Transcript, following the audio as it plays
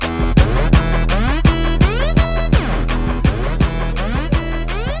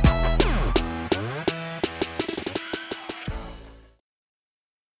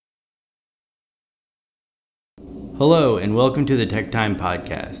Hello, and welcome to the Tech Time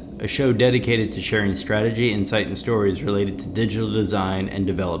Podcast, a show dedicated to sharing strategy, insight, and stories related to digital design and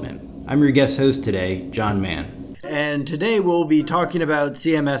development. I'm your guest host today, John Mann. And today we'll be talking about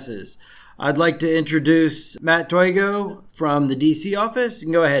CMSs. I'd like to introduce Matt Toigo from the DC office.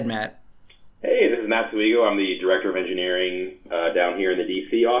 Go ahead, Matt. Hey, this is Matt Toigo. I'm the Director of Engineering down here in the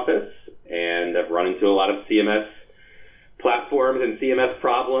DC office, and I've run into a lot of CMS platforms and CMS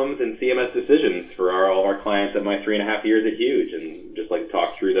problems and CMS decisions for all of our clients at my 3.5 years at Huge, and just like to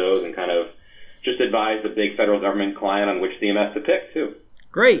talk through those and kind of just advise the big federal government client on which CMS to pick too.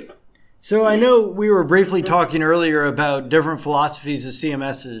 Great. So I know we were briefly talking earlier about different philosophies of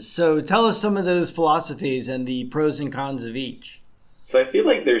CMSs. So tell us some of those philosophies and the pros and cons of each. So I feel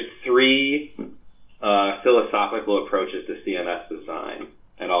like there's three philosophical approaches to CMS design.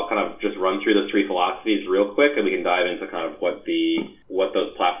 And I'll kind of just run through the three philosophies real quick, and we can dive into kind of what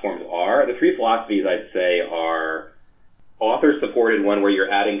those platforms are. The three philosophies I'd say are author-supported one, where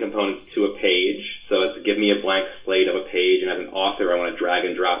you're adding components to a page. So it's give me a blank slate of a page, and as an author, I want to drag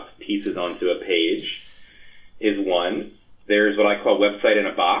and drop pieces onto a page, is one. There's what I call website in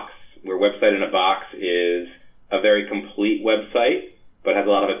a box, where website in a box is a very complete website, but has a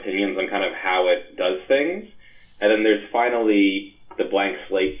lot of opinions on kind of how it does things. And then there's finally the blank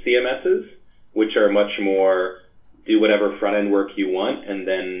slate CMSs, which are much more do whatever front-end work you want, and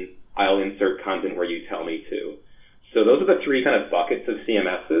then I'll insert content where you tell me to. So those are the three kind of buckets of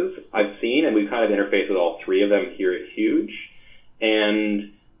CMSs I've seen, and we've kind of interfaced with all three of them here at Huge.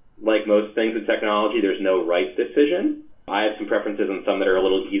 And like most things in technology, there's no right decision. I have some preferences on some that are a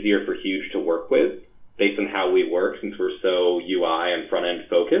little easier for Huge to work with based on how we work, since we're so UI and front-end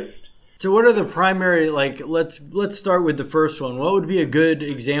focused. So what are the primary, let's start with the first one. What would be a good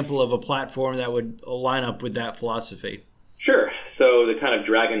example of a platform that would line up with that philosophy? Sure. So the kind of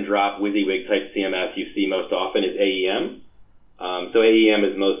drag and drop WYSIWYG type CMS you see most often is AEM. So AEM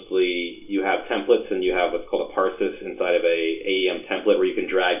is mostly, you have templates and you have what's called a parses inside of a AEM template where you can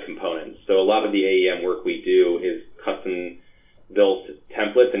drag components. So a lot of the AEM work we do is custom built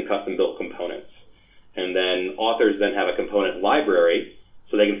templates and custom built components. And then authors then have a component library.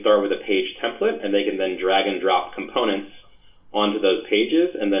 So they can start with a page template, and they can then drag and drop components onto those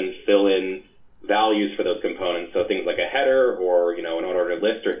pages and then fill in values for those components. So things like a header or, an unordered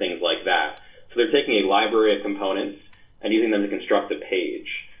list or things like that. So they're taking a library of components and using them to construct a page.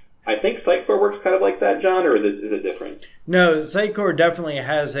 I think Sitecore works kind of like that, John, or is it different? No, Sitecore definitely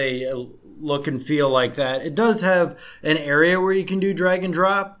has a look and feel like that. It does have an area where you can do drag and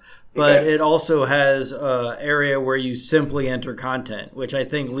drop, but It also has an area where you simply enter content, which I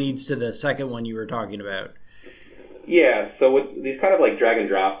think leads to the second one you were talking about. Yeah, so with these kind of like drag and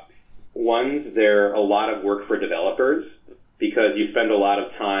drop ones, they're a lot of work for developers because you spend a lot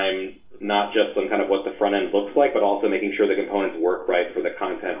of time not just on kind of what the front end looks like, but also making sure the components work right for the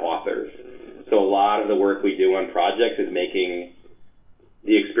content authors. So a lot of the work we do on projects is making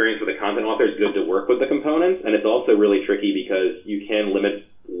the experience with the content authors good to work with the components, and it's also really tricky because you can limit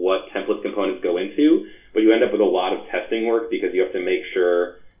what template components go into, but you end up with a lot of testing work because you have to make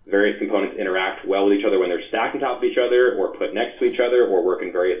sure various components interact well with each other when they're stacked on top of each other or put next to each other or work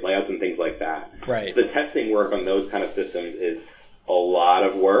in various layouts and things like that. Right. So the testing work on those kind of systems is a lot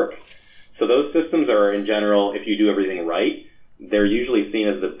of work. So those systems are, in general, if you do everything right, they're usually seen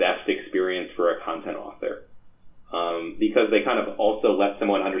as the best experience for a content author because they kind of also let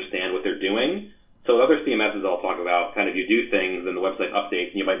someone understand what they're doing. So other CMSs I'll talk about, kind of you do things and the website updates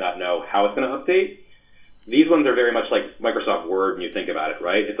and you might not know how it's going to update. These ones are very much like Microsoft Word when you think about it,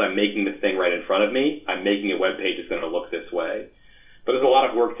 right? It's I'm making this thing right in front of me. I'm making a web page that's going to look this way. But there's a lot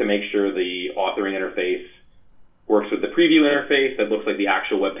of work to make sure the authoring interface works with the preview interface that looks like the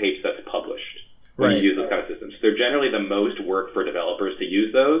actual web page that's published when you use those kind of systems. So they're generally the most work for developers to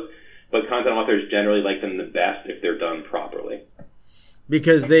use those, but content authors generally like them the best if they're done properly.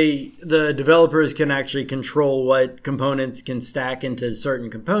 Because the developers can actually control what components can stack into certain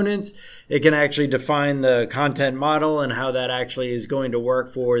components. It can actually define the content model and how that actually is going to work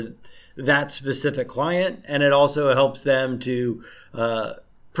for that specific client. And it also helps them to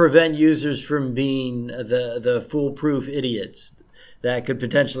prevent users from being the foolproof idiots that could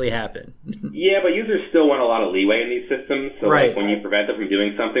potentially happen. Yeah, but users still want a lot of leeway in these systems. So right. Like when you prevent them from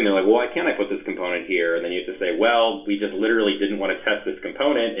doing something, they're like, well, why can't I put this component here? And then you have to say, well, we just literally didn't want to test this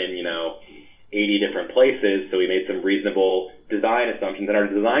component in, 80 different places. So we made some reasonable design assumptions. And our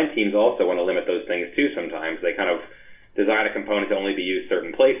design teams also want to limit those things too sometimes. They kind of design a component to only be used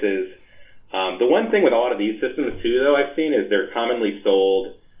certain places. The one thing with a lot of these systems too, though, I've seen is they're commonly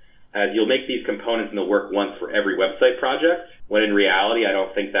sold as you'll make these components and they'll work once for every website project. when in reality, I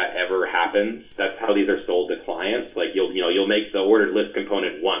don't think that ever happens. That's how these are sold to clients. Like you'll make the ordered list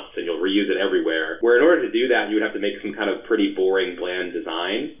component once and you'll reuse it everywhere. Where in order to do that, you would have to make some kind of pretty boring, bland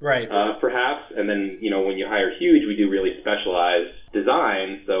design, right? Perhaps. And then, when you hire Huge, we do really specialized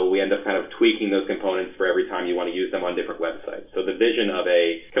design, so we end up kind of tweaking those components for every time you want to use them on different websites. So the vision of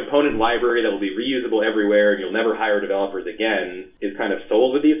a component library that will be reusable everywhere and you'll never hire developers again is kind of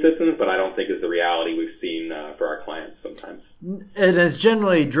sold with these systems, but I don't think is the reality we've seen for our clients sometimes. It is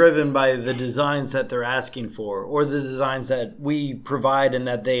generally driven by the designs that they're asking for or the designs that we provide and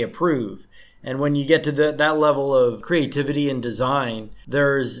that they approve. And when you get to that level of creativity and design,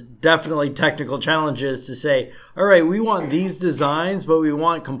 there's definitely technical challenges to say, all right, we want these designs, but we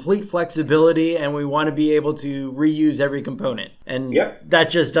want complete flexibility and we want to be able to reuse every component. And that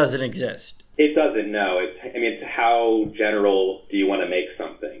just doesn't exist. It doesn't, no. It's how general do you want to make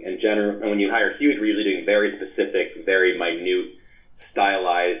something? And when you hire Huge, we're usually doing very specific, very minute,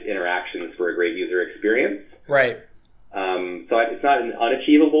 stylized interactions for a great user experience. Right. So it's not an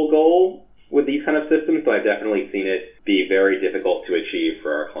unachievable goal with these kind of systems, but I've definitely seen it be very difficult to achieve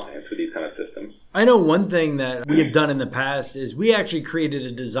for our clients with these kind of systems. I know one thing that we have done in the past is we actually created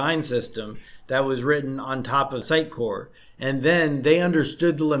a design system that was written on top of Sitecore. And then they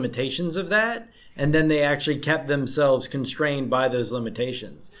understood the limitations of that. And then they actually kept themselves constrained by those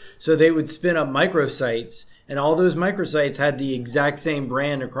limitations. So they would spin up microsites, and all those microsites had the exact same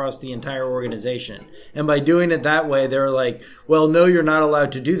brand across the entire organization. And by doing it that way, they were like, well, no, you're not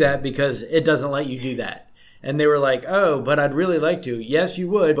allowed to do that because it doesn't let you do that. And they were like, oh, but I'd really like to. Yes, you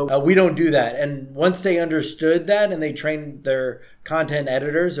would, but we don't do that. And once they understood that and they trained their content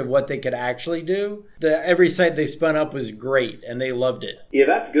editors of what they could actually do, every site they spun up was great and they loved it. Yeah,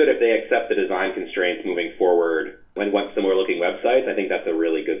 that's good if they accept the design constraints moving forward. When want similar looking websites, I think that's a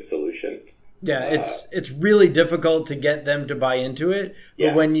really good solution. Yeah, it's really difficult to get them to buy into it.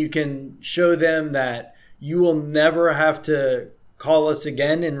 But when you can show them that you will never have to call us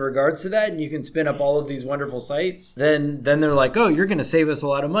again in regards to that, and you can spin up all of these wonderful sites, then they're like, oh, you're going to save us a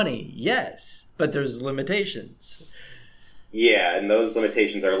lot of money. Yes, but there's limitations. Yeah, and those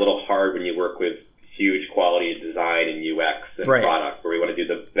limitations are a little hard when you work with huge quality design and UX and product, where we want to do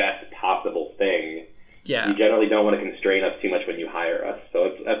the best possible thing. Yeah. You generally don't want to constrain us too much when you hire us.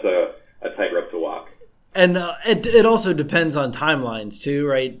 So that's a tightrope to walk. And it also depends on timelines too,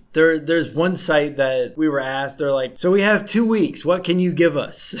 right? There's one site that we were asked, they're like, so we have 2 weeks, what can you give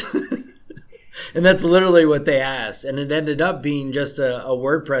us? And that's literally what they asked. And it ended up being just a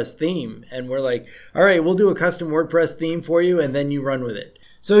WordPress theme. And we're like, all right, we'll do a custom WordPress theme for you and then you run with it.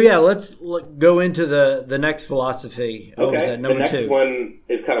 So yeah, let's go into the next philosophy. What was that, number 2? The next one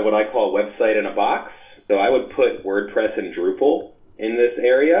is kind of what I call website in a box. So I would put WordPress and Drupal in this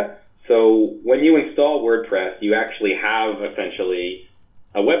area. So when you install WordPress, you actually have essentially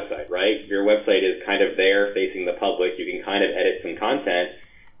a website, right? Your website is kind of there facing the public. You can kind of edit some content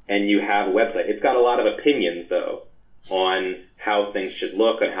and you have a website. It's got a lot of opinions though on how things should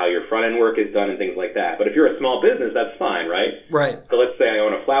look and how your front end work is done and things like that. But if you're a small business, that's fine, right? Right. So let's say I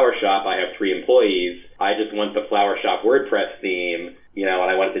own a flower shop. I have 3 employees. I just want the flower shop WordPress theme, and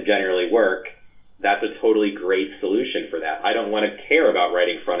I want it to generally work. That's a totally great solution for that. I don't want to care about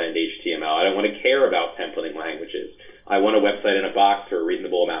writing front-end HTML. I don't want to care about templating languages. I want a website in a box for a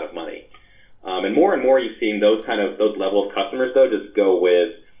reasonable amount of money. And more you've seen those level of customers, though, just go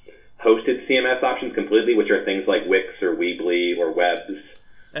with hosted CMS options completely, which are things like Wix or Weebly or Webs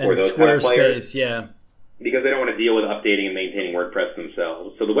and or those Squarespace, kind of players. Yeah. Because they don't want to deal with updating and maintaining WordPress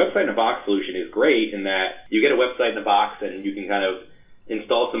themselves. So the website in a box solution is great in that you get a website in a box and you can kind of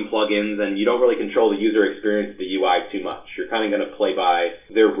install some plugins, and you don't really control the user experience of the UI too much. You're kind of going to play by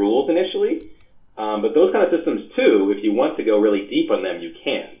their rules initially. But those kind of systems, too, if you want to go really deep on them, you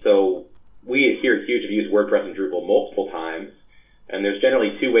can. So we here at Huge have used WordPress and Drupal multiple times, and there's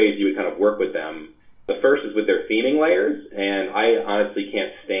generally 2 ways you would kind of work with them. The first is with their theming layers, and I honestly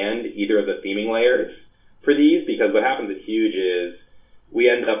can't stand either of the theming layers for these, because what happens at Huge is we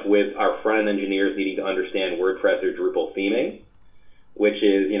end up with our front-end engineers needing to understand WordPress or Drupal theming, which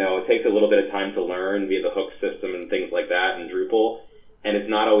is, it takes a little bit of time to learn via the hook system and things like that in Drupal, and it's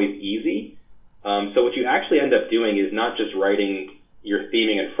not always easy. So what you actually end up doing is not just writing your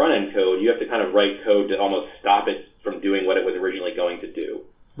theming and front-end code, you have to kind of write code to almost stop it from doing what it was originally going to do.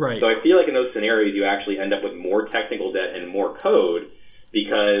 Right. So I feel like in those scenarios, you actually end up with more technical debt and more code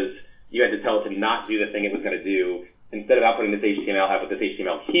because you had to tell it to not do the thing it was going to do. Instead of outputting this HTML, output this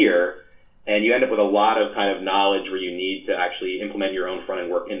HTML here. And you end up with a lot of kind of knowledge where you need to actually implement your own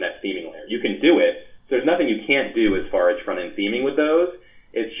front-end work in that theming layer. You can do it. So there's nothing you can't do as far as front-end theming with those.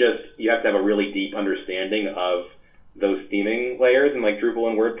 It's just you have to have a really deep understanding of those theming layers in like Drupal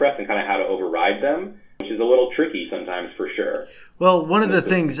and WordPress and kind of how to override them, which is a little tricky sometimes for sure. Well, one of the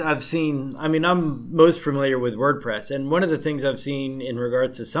things I've seen, I mean, I'm most familiar with WordPress, and one of the things I've seen in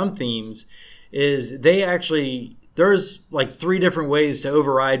regards to some themes is there's like 3 different ways to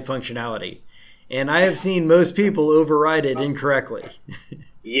override functionality. And I have seen most people override it incorrectly.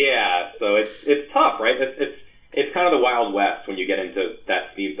 Yeah, so it's tough, right? It's kind of the Wild West when you get into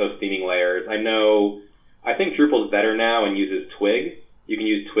those theming layers. I think Drupal's better now and uses Twig. You can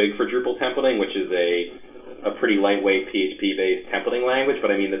use Twig for Drupal templating, which is a pretty lightweight PHP-based templating language.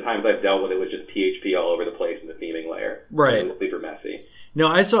 But I mean, the times I've dealt with it was just PHP all over the place in the theming layer. Right. It was super messy. No,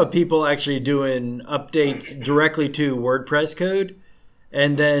 I saw people actually doing updates directly to WordPress code,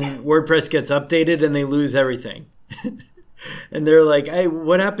 and then WordPress gets updated and they lose everything. And they're like, hey,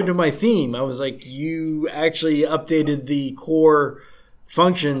 what happened to my theme? I was like, you actually updated the core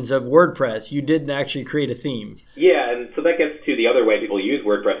functions of WordPress. You didn't actually create a theme. Yeah, and so that gets to the other way people use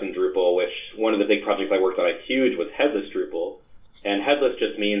WordPress and Drupal, which one of the big projects I worked on at Huge was headless Drupal. And headless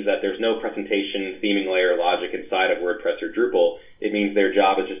just means that there's no presentation theming layer logic inside of WordPress or Drupal. It means their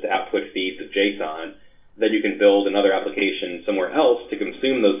job is just to output feeds of JSON. Then you can build another application somewhere else to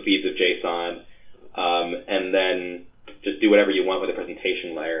consume those feeds of JSON, and then just do whatever you want with the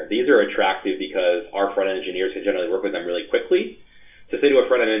presentation layer. These are attractive because our front-end engineers can generally work with them really quickly. To say to a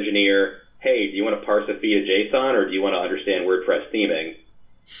front-end engineer, hey, do you want to parse a feed of JSON or do you want to understand WordPress theming?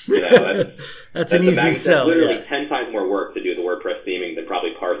 You know, that's an easy sell. That's literally 10 times more work to do the WordPress theming than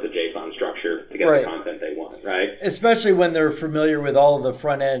probably parse the JSON structure to get the content they want, right? Especially when they're familiar with all of the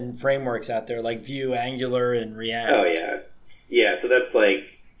front-end frameworks out there, like Vue, Angular, and React. Oh, yeah. Yeah,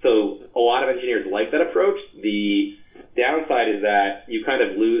 so a lot of engineers like that approach. The downside is that you kind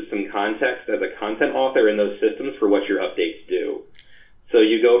of lose some context as a content author in those systems for what your updates do. So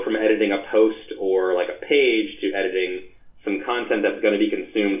you go from editing a post or like a page to editing some content that's going to be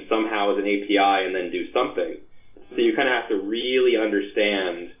consumed somehow as an API and then do something. So you kind of have to really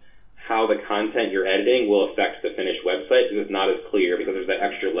understand how the content you're editing will affect the finished website, because it's not as clear because there's that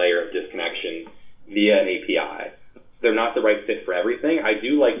extra layer of disconnection via an API. They're not the right fit for everything. I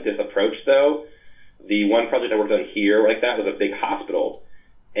do like this approach, though. The one project I worked on here like that was a big hospital,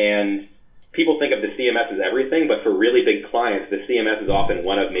 and people think of the CMS as everything, but for really big clients, the CMS is often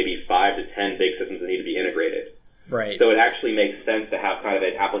one of maybe 5 to 10 big systems that need to be integrated. Right. So it actually makes sense to have kind of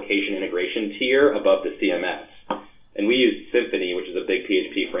an application integration tier above the CMS. And we use Symfony, which is a big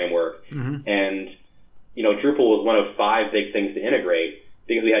PHP framework. Mm-hmm. And, Drupal was one of 5 big things to integrate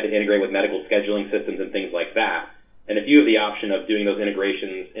because we had to integrate with medical scheduling systems and things like that. And if you have the option of doing those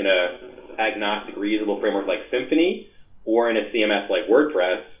integrations in a agnostic, reusable framework like Symfony or in a CMS like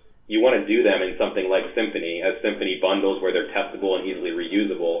WordPress, you want to do them in something like Symfony, as Symfony bundles where they're testable and easily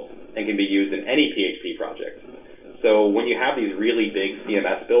reusable and can be used in any PHP project. So when you have these really big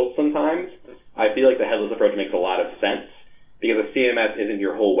CMS builds sometimes, I feel like the headless approach makes a lot of sense because a CMS isn't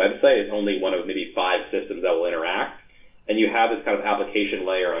your whole website. It's only one of maybe 5 systems that will interact. And you have this kind of application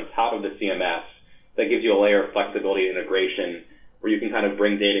layer on top of the CMS that gives you a layer of flexibility and integration where you can kind of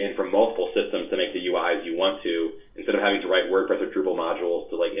bring data in from multiple systems to make the UIs you want to, instead of having to write WordPress or Drupal modules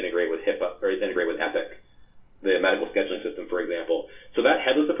to like integrate with HIPAA or integrate with Epic, the medical scheduling system, for example. So that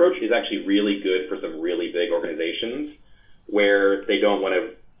headless approach is actually really good for some really big organizations where they don't want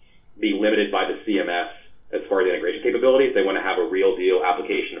to be limited by the CMS as far as integration capabilities. They want to have a real deal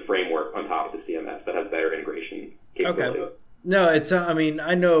application framework on top of the CMS that has better integration capability. Okay. No,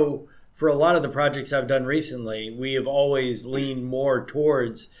 I know for a lot of the projects I've done recently, we have always leaned more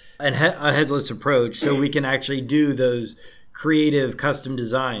towards a headless approach so we can actually do those creative custom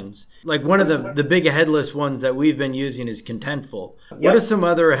designs. Like one of the big headless ones that we've been using is Contentful. Yep. What are some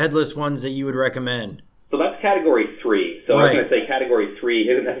other headless ones that you would recommend? So that's category 3. So right. I was going to say category 3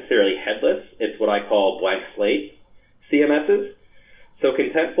 isn't necessarily headless. It's what I call blank slate CMSs. So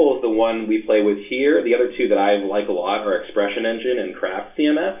Contentful is the one we play with here. The other 2 that I like a lot are Expression Engine and Craft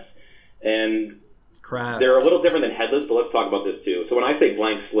CMS. And they're a little different than headless, but let's talk about this too. So when I say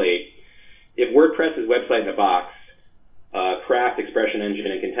blank slate, if WordPress is website in a box, Craft, Expression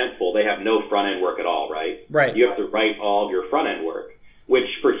Engine, and Contentful, they have no front-end work at all, right? Right. You have to write all of your front-end work, which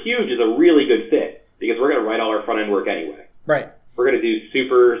for Huge is a really good fit because we're going to write all our front-end work anyway. Right. We're going to do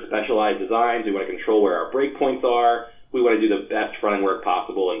super specialized designs. We want to control where our breakpoints are. We want to do the best front-end work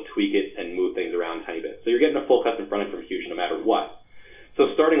possible and tweak it and move things around a tiny bit. So you're getting a full custom front-end from Huge no matter what.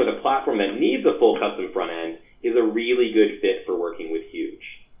 So starting with a platform that needs a full custom front end is a really good fit for working with Huge,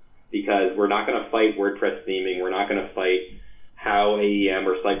 because we're not going to fight WordPress theming. We're not going to fight how AEM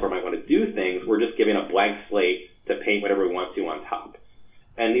or Sitecore might want to do things. We're just giving a blank slate to paint whatever we want to on top.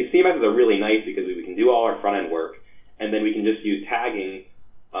 And these CMSs are really nice because we can do all our front end work, and then we can just use tagging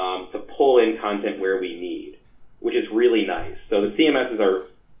to pull in content where we need, which is really nice. So the CMSs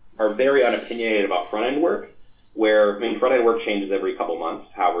are very unopinionated about front-end work, where, front-end work changes every couple months,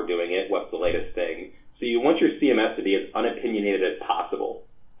 how we're doing it, what's the latest thing. So you want your CMS to be as unopinionated as possible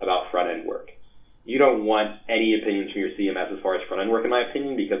about front-end work. You don't want any opinions from your CMS as far as front-end work, in my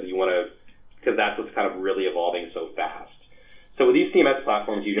opinion, because that's what's kind of really evolving so fast. So with these CMS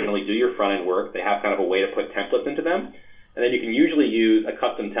platforms, you generally do your front-end work. They have kind of a way to put templates into them. And then you can usually use a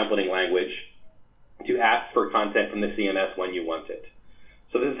custom templating language to ask for content from the CMS when you want it.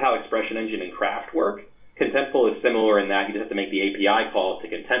 So this is how Expression Engine and Craft work. Contentful is similar in that you just have to make the API calls to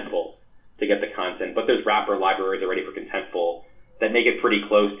Contentful to get the content, but there's wrapper libraries already for Contentful that make it pretty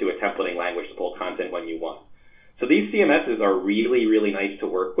close to a templating language to pull content when you want. So these CMSs are really, really nice to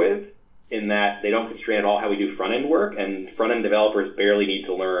work with in that they don't constrain at all how we do front-end work, and front-end developers barely need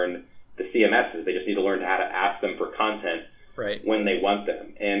to learn the CMSs. They just need to learn how to ask them for content when they want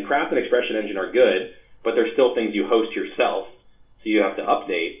them. And Craft and Expression Engine are good, but they're still things you host yourself, so you have to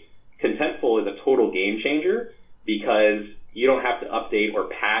update. Contentful is a total game changer because you don't have to update or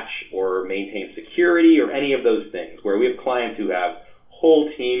patch or maintain security or any of those things, where we have clients who have whole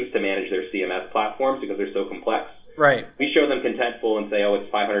teams to manage their CMS platforms because they're so complex. Right. We show them Contentful and say, oh,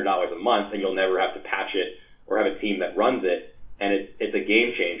 it's $500 a month, and you'll never have to patch it or have a team that runs it. And it's a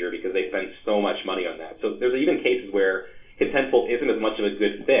game changer because they spend so much money on that. So there's even cases where Contentful isn't as much of a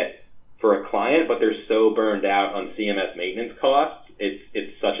good fit for a client, but they're so burned out on CMS maintenance costs.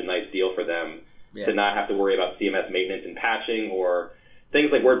 It's such a nice deal for them to not have to worry about CMS maintenance and patching, or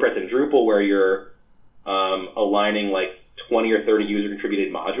things like WordPress and Drupal where you're aligning like 20 or 30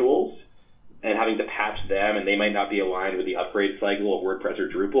 user-contributed modules and having to patch them, and they might not be aligned with the upgrade cycle of WordPress or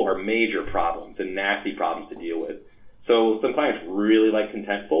Drupal, are major problems and nasty problems to deal with. So some clients really like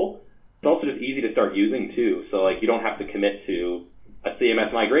Contentful. It's also just easy to start using too. So like you don't have to commit to a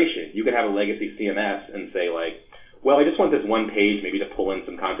CMS migration. You can have a legacy CMS and say like, well, I just want this one page maybe to pull in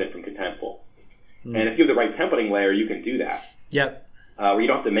some content from Contentful. And if you have the right templating layer, you can do that. Yep. Where you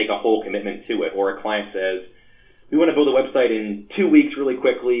don't have to make a whole commitment to it. Or a client says, we want to build a website in 2 weeks really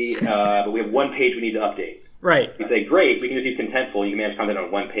quickly, but we have one page we need to update. Right. You say, great, we can just use Contentful, and you can manage content on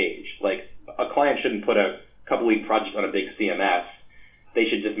one page. Like, a client shouldn't put a couple-week project on a big CMS. They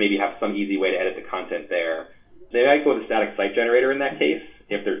should just maybe have some easy way to edit the content there. They might go with a static site generator in that case.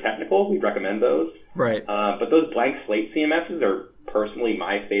 If they're technical, we recommend those. Right. But those blank slate CMSs are personally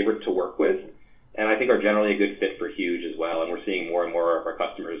my favorite to work with, and I think are generally a good fit for Huge as well. And we're seeing more and more of our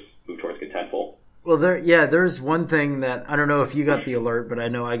customers move towards Contentful. Well, there's one thing that I don't know if you got the alert, but I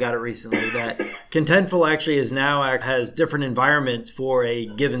know I got it recently, that Contentful actually has different environments for a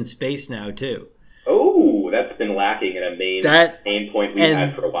given space now too. Oh, that's been lacking in a main point we've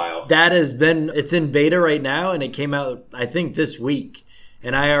had for a while. It's in beta right now, and it came out, I think, this week.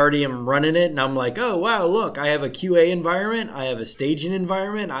 And I already am running it, and I'm like, oh, wow, look, I have a QA environment, I have a staging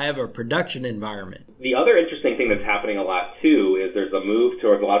environment, I have a production environment. The other interesting thing that's happening a lot, too, is there's a move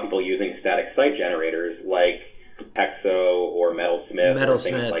towards a lot of people using static site generators like Pexo or Metalsmith or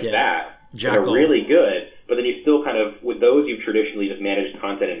things like that. Jackal. They're really good, but then you still kind of, with those, you've traditionally just managed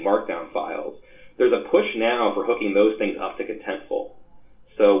content in Markdown files. There's a push now for hooking those things up to Contentful.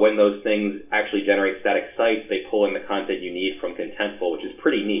 So when those things actually generate static sites, they pull in the content you need from Contentful, which is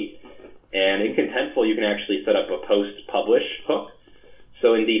pretty neat. And in Contentful, you can actually set up a post-publish hook.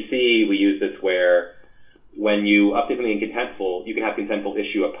 So in DC, we use this where when you update something in Contentful, you can have Contentful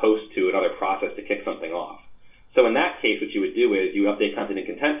issue a post to another process to kick something off. So in that case, what you would do is you update content in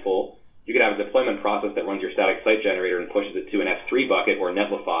Contentful, you could have a deployment process that runs your static site generator and pushes it to an S3 bucket or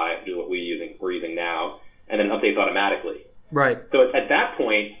Netlify, which is what we're using now, and then updates automatically. Right. So at that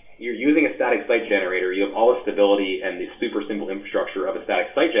point, you're using a static site generator. You have all the stability and the super simple infrastructure of a static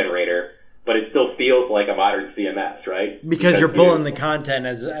site generator, but it still feels like a modern CMS, right? Because you're pulling the content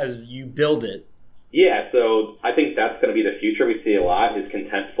as you build it. Yeah, so I think that's going to be the future we see a lot, is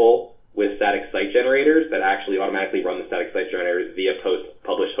Contentful with static site generators that actually automatically run the static site generators via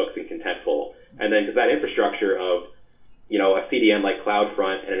post-publish hooks in Contentful. And then because that infrastructure of, a CDN like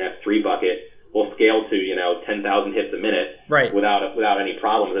CloudFront and an S3 bucket will scale to 10,000 hits a minute without any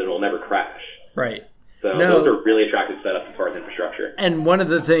problems, and it will never crash. Right. So those are really attractive setups as far as infrastructure. And one of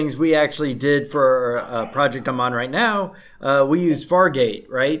the things we actually did for a project I'm on right now, we use Fargate,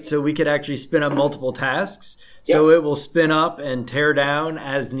 right? So we could actually spin up multiple tasks. So it will spin up and tear down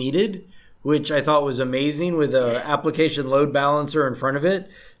as needed, which I thought was amazing with an application load balancer in front of it.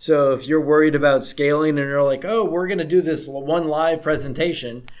 So if you're worried about scaling and you're like, oh, we're going to do this one live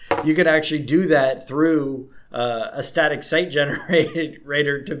presentation, you could actually do that through a static site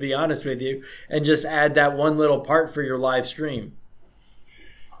generator, to be honest with you, and just add that one little part for your live stream.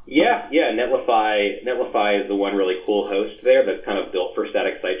 Yeah. Netlify is the one really cool host there that's kind of built for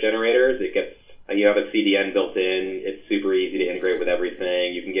static site generators. You have a CDN built in. It's super easy to integrate with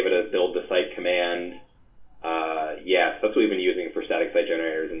everything. You can give it a build the site command. That's what we've been using for static site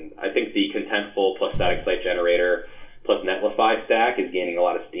generators. And I think the Contentful plus static site generator plus Netlify stack is gaining a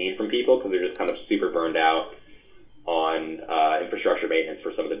lot of steam from people because they're just kind of super burned out on infrastructure maintenance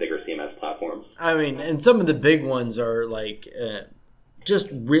for some of the bigger CMS platforms. I mean, and some of the big ones are like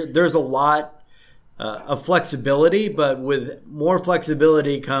there's a lot of flexibility, but with more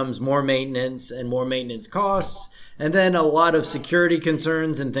flexibility comes more maintenance and more maintenance costs, and then a lot of security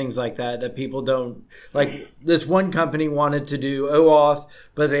concerns and things like that people don't like. This one company wanted to do OAuth,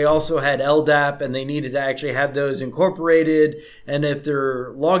 but they also had LDAP, and they needed to actually have those incorporated. And if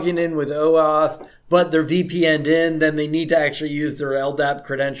they're logging in with OAuth, but they're VPN'd in, then they need to actually use their LDAP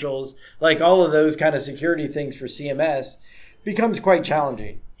credentials. Like all of those kind of security things for CMS becomes quite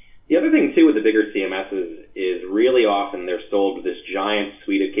challenging. The other thing, too, with the bigger CMSs is really often they're sold with this giant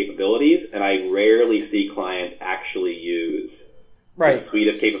suite of capabilities, and I rarely see clients actually use the suite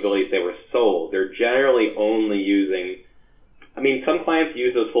of capabilities they were sold. They're generally only using, some clients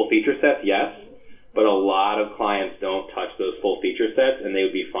use those full feature sets, yes, but a lot of clients don't touch those full feature sets, and they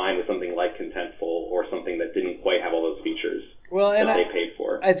would be fine with something like Contentful or something that didn't quite have all those features that they paid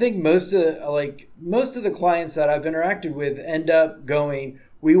for. I think most of the clients that I've interacted with end up going,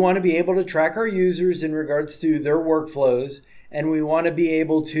 we want to be able to track our users in regards to their workflows, and we want to be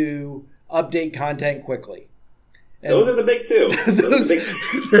able to update content quickly. And those are the big two.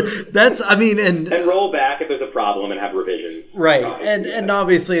 And roll back if there's a problem and have revisions. Right. And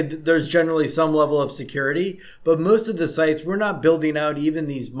obviously there's generally some level of security, but most of the sites, we're not building out even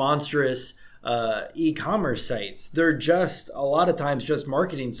these monstrous e-commerce sites. They're just a lot of times just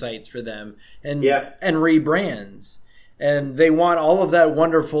marketing sites for them and rebrands. And they want all of that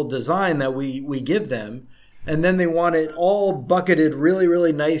wonderful design that we give them. And then they want it all bucketed really,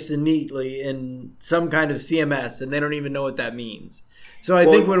 really nice and neatly in some kind of CMS. And they don't even know what that means. So I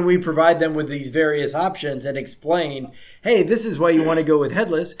think when we provide them with these various options and explain, hey, this is why you want to go with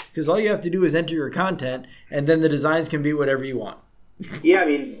headless, because all you have to do is enter your content, and then the designs can be whatever you want. Yeah,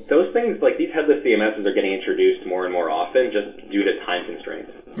 those things, like these headless CMSs are getting introduced more and more often just due to time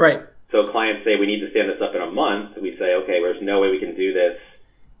constraints. Right. So clients say, we need to stand this up in a month. We say, okay, there's no way we can do this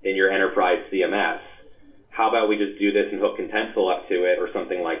in your enterprise CMS. How about we just do this and hook Contentful up to it or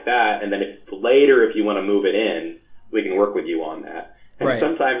something like that? And then if you want to move it in, we can work with you on that. And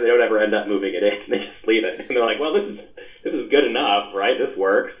sometimes they don't ever end up moving it in. They just leave it. And they're like, well, this is good enough, right? This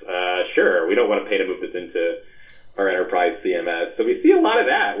works. Sure, we don't want to pay to move this into our enterprise CMS. So we see a lot of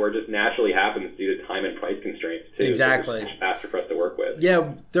that where it just naturally happens due to time and price constraints too. Exactly. So it's faster for us to work with.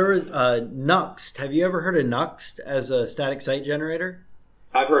 Yeah, there is Nuxt. Have you ever heard of Nuxt as a static site generator?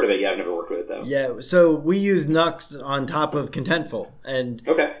 I've heard of it. Yeah, I've never worked with it though. Yeah, so we use Nuxt on top of Contentful, and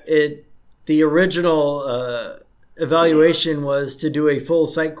okay. The original evaluation was to do a full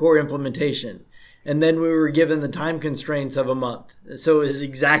Sitecore implementation. And then we were given the time constraints of a month. So it was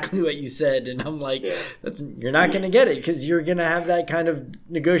exactly what you said. And I'm like, you're not going to get it because you're going to have that kind of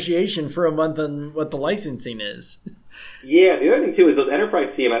negotiation for a month on what the licensing is. Yeah, the other thing, too, is those enterprise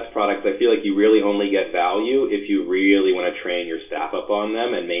CMS products, I feel like you really only get value if you really want to train your staff up on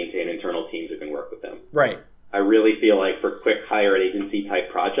them and maintain internal teams who can work with them. Right. I really feel like for quick hire and agency type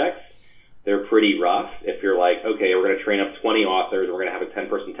projects, they're pretty rough. If you're like, okay, we're going to train up 20 authors, we're going to have a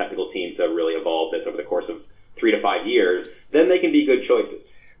 10-person technical team to really evolve this over the course of 3 to 5 years, then they can be good choices.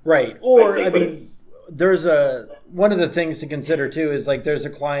 Right. Or, there's one of the things to consider, too, is like there's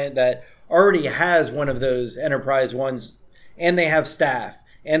a client that already has one of those enterprise ones, and they have staff,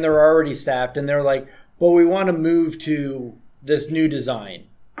 and they're already staffed, and they're like, well, we want to move to this new design.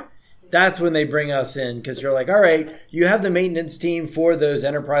 That's when they bring us in because you're like, all right, you have the maintenance team for those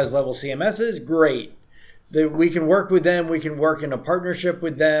enterprise level CMSs. Great. We can work with them. We can work in a partnership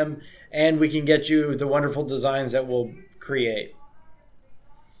with them, and we can get you the wonderful designs that we'll create.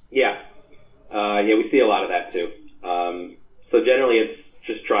 Yeah. We see a lot of that too. So generally it's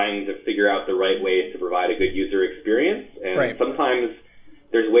just trying to figure out the right ways to provide a good user experience. And sometimes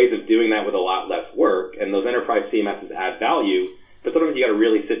there's ways of doing that with a lot less work, and those enterprise CMSs add value. But sometimes you got to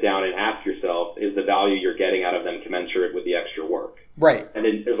really sit down and ask yourself, is the value you're getting out of them commensurate with the extra work? Right. And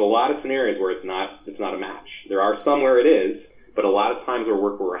there's a lot of scenarios where it's not a match. There are some where it is, but a lot of times where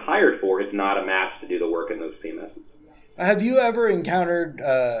work we're hired for, it's not a match to do the work in those CMSs. Have you ever encountered,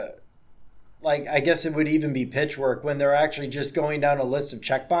 I guess it would even be pitch work, when they're actually just going down a list of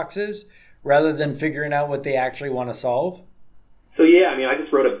checkboxes rather than figuring out what they actually want to solve? So yeah, I mean, I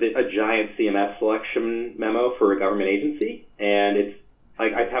just wrote a giant CMS selection memo for a government agency, and it's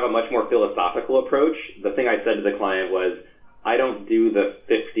like I have a much more philosophical approach. The thing I said to the client was, I don't do the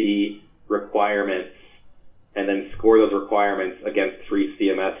 50 requirements and then score those requirements against 3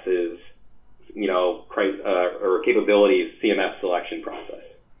 CMS's, or capabilities CMS selection process.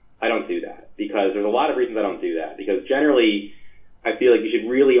 I don't do that because there's a lot of reasons I don't do that. Because generally, I feel like you should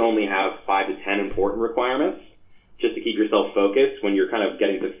really only have 5 to 10 important requirements just to keep yourself focused. When you're kind of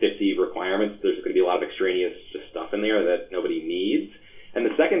getting to 50 requirements, there's going to be a lot of extraneous just stuff in there that nobody needs. And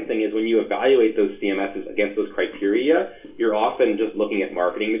the second thing is when you evaluate those CMSs against those criteria, you're often just looking at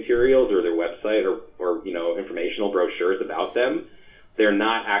marketing materials or their website or informational brochures about them. They're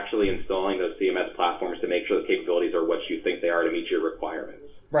not actually installing those CMS platforms to make sure the capabilities are what you think they are to meet your requirements.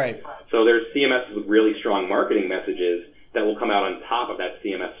 Right. So there's CMSs with really strong marketing messages that will come out on top of that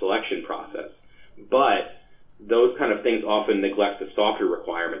CMS selection process. But those kind of things often neglect the softer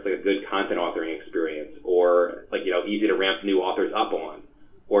requirements, like a good content authoring experience, or easy to ramp new authors up on,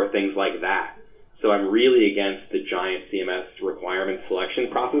 or things like that. So I'm really against the giant CMS requirement selection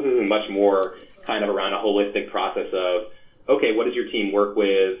processes and much more kind of around a holistic process of, okay, what does your team work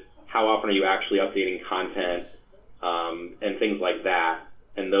with? How often are you actually updating content? And things like that.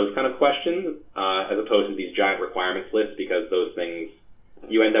 And those kind of questions, as opposed to these giant requirements lists, because those things,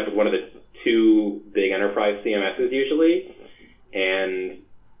 you end up with one of the 2 big enterprise CMSs usually, and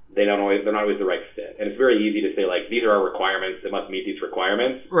they're not always the right fit. And it's very easy to say, like, these are our requirements, it must meet these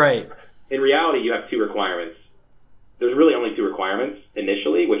requirements. Right. In reality, you have 2 requirements. There's really only 2 requirements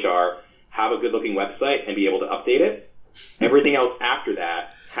initially, which are have a good-looking website and be able to update it. Everything else after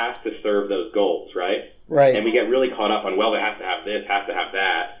that has to serve those goals, right? Right. And we get really caught up on, well, it has to have this, has to have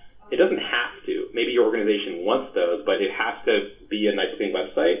that. It doesn't have to. Maybe your organization wants those, but it has to be a nice-looking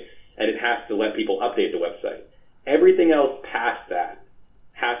website, and it has to let people update the website. Everything else past that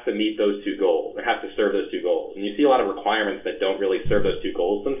has to meet those 2 goals. It has to serve those 2 goals. And you see a lot of requirements that don't really serve those 2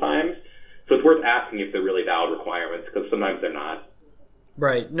 goals sometimes. So it's worth asking if they're really valid requirements, because sometimes they're not.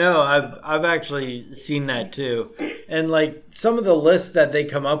 Right. No, I've actually seen that too. And like some of the lists that they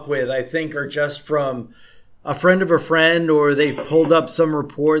come up with, I think are just from a friend of a friend, or they pulled up some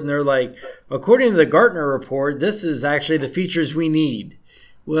report and they're like, according to the Gartner report, this is actually the features we need.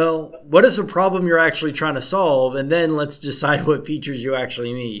 Well, what is the problem you're actually trying to solve? And then let's decide what features you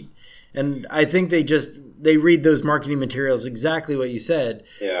actually need. And I think they read those marketing materials, exactly what you said,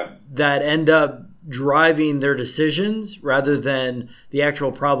 that end up driving their decisions rather than the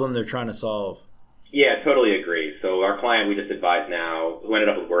actual problem they're trying to solve. Yeah, totally agree. So our client we just advised now, who ended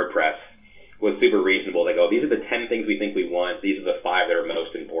up with WordPress, was super reasonable. They go, these are the 10 things we think we want. These are the 5 that are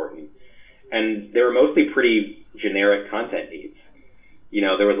most important. And they were mostly pretty generic content needs.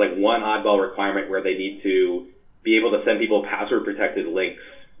 There was like one oddball requirement where they need to be able to send people password-protected links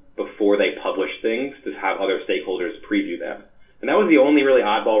before they publish things to have other stakeholders preview them. And that was the only really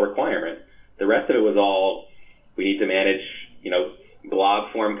oddball requirement. The rest of it was all, we need to manage,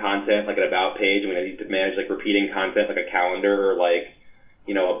 blog form content, like an about page, and we need to manage like repeating content, like a calendar or like,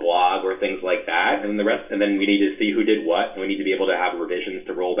 a blog or things like that. And then we need to see who did what, and we need to be able to have revisions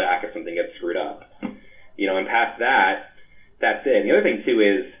to roll back if something gets screwed up. And past that, that's it. And the other thing too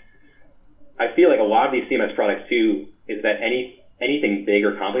is, I feel like a lot of these CMS products too, is that anything big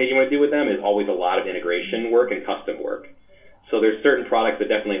or complicated you want to do with them is always a lot of integration work and custom work. So there's certain products that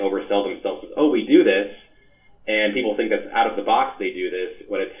definitely oversell themselves as, we do this, and people think that's out of the box they do this,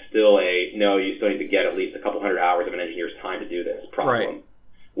 when it's still no, you still need to get at least a couple hundred hours of an engineer's time to do this problem. Right.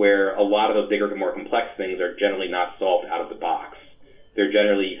 Where a lot of those bigger, more complex things are generally not solved out of the box. They're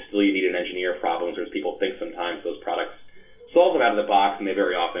generally still you need an engineer problems, whereas people think sometimes those products solve them out of the box, and they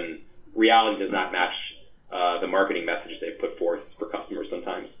very often, reality does not match the marketing message they put forth for customers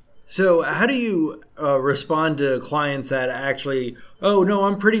sometimes. So how do you respond to clients that actually, oh, no,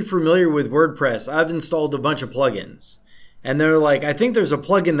 I'm pretty familiar with WordPress. I've installed a bunch of plugins. And they're like, I think there's a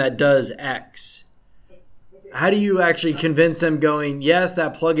plugin that does X. How do you actually convince them going, yes,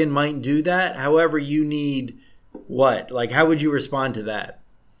 that plugin might do that. However, you what? Like, how would you respond to that?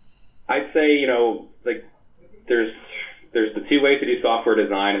 I'd say, like there's the two ways to do software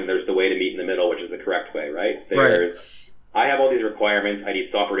design, and there's the way to meet in the middle, which is the correct way, right? Right. I have all these requirements. I need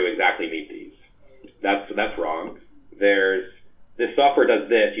software to exactly meet these. That's wrong. There's this software does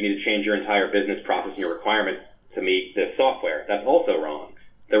this. You need to change your entire business process and your requirements to meet this software. That's also wrong.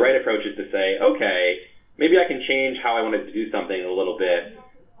 The right approach is to say, okay, maybe I can change how I wanted to do something a little bit,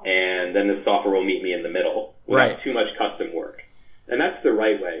 and then the software will meet me in the middle without too much custom work. And that's the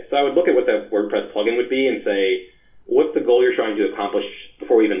right way. So I would look at what the WordPress plugin would be and say, what's the goal you're trying to accomplish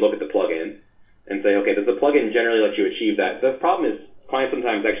before we even look at the plugin? and say, okay, does the plugin generally let you achieve that? The problem is clients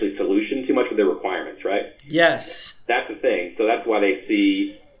sometimes actually solution too much with their requirements, right? Yes. That's the thing. So that's why they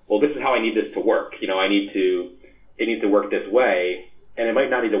see, well, this is how I need this to work. You know, it needs to work this way, and it might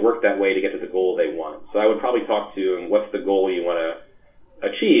not need to work that way to get to the goal they want. So I would probably talk to them, what's the goal you want to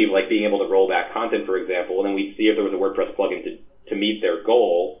achieve, like being able to roll back content, for example, and then we'd see if there was a WordPress plugin to meet their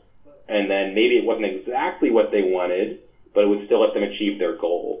goal, and then maybe it wasn't exactly what they wanted, but it would still let them achieve their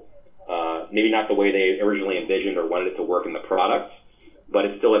goal. Maybe not the way they originally envisioned or wanted it to work in the product, but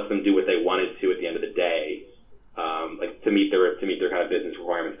it still lets them do what they wanted to at the end of the day, like to meet their kind of business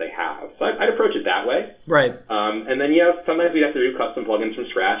requirements they have. So I'd approach it that way. Right. And then, sometimes we have to do custom plugins from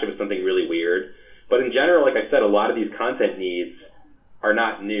scratch if it's something really weird. But in general, like I said, a lot of these content needs are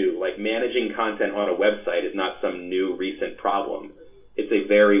not new. Like managing content on a website is not some new recent problem. It's a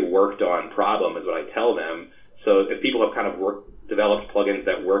very worked on problem is what I tell them. So if people have kind of developed plugins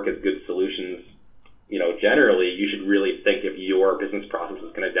that work as good solutions, generally, you should really think if your business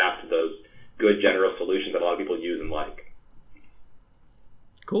processes can adapt to those good general solutions that a lot of people use and like.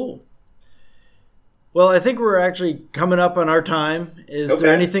 Cool. Well, I think we're actually coming up on our time. Is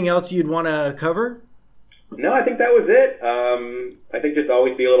there anything else you'd want to cover? No, I think that was it. I think just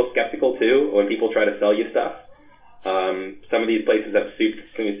always be a little skeptical too when people try to sell you stuff. Some of these places have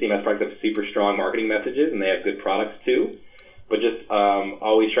CMS products have super strong marketing messages and they have good products too. But just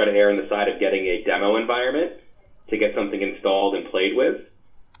always try to err on the side of getting a demo environment to get something installed and played with,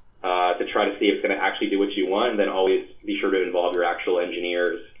 to try to see if it's going to actually do what you want, and then always be sure to involve your actual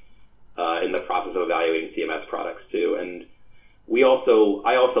engineers in the process of evaluating CMS products too. And I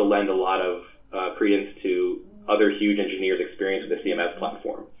also lend a lot of credence to other huge engineers' experience with the CMS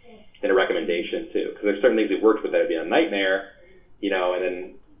platform in a recommendation too, because there's certain things we've worked with that have been a nightmare, and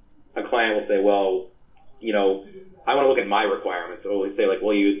then a client will say, well, I want to look at my requirements. So we say like,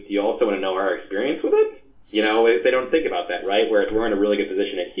 well, you also want to know our experience with it? They don't think about that, right? Whereas we're in a really good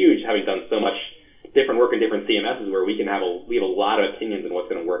position at Huge, having done so much different work in different CMSs, where we have a lot of opinions on what's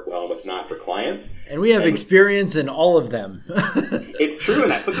going to work well and what's not for clients. And we have experience in all of them. It's true,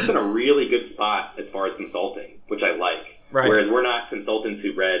 and that puts us in a really good spot as far as consulting, which I like. Right. Whereas we're not consultants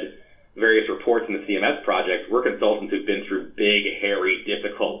who read various reports in the CMS project. We're consultants who've been through big, hairy,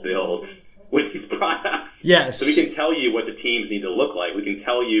 difficult builds with these products. Yes. So we can tell you what the teams need to look like. We can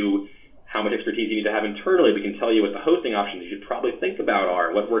tell you how much expertise you need to have internally. We can tell you what the hosting options you should probably think about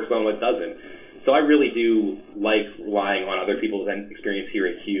are, what works well and what doesn't. So I really do like relying on other people's experience here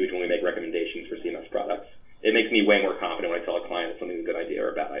at Huge when we make recommendations for CMS products. It makes me way more confident when I tell a client if something's a good idea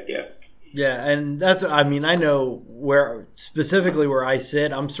or a bad idea. Yeah, and I know specifically where I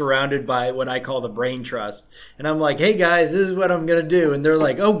sit, I'm surrounded by what I call the brain trust. And I'm like, hey guys, this is what I'm going to do. And they're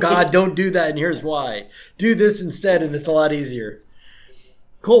like, oh God, don't do that. And here's why. Do this instead. And it's a lot easier.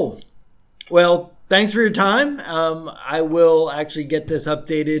 Cool. Well, thanks for your time. I will actually get this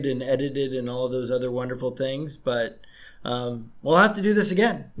updated and edited and all of those other wonderful things, but we'll have to do this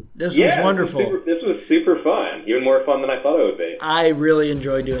again. This was wonderful. This was super fun. Even more fun than I thought it would be. I really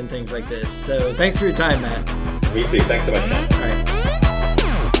enjoy doing things like this. So thanks for your time, Matt. Me too. Thanks so much, Matt. All right.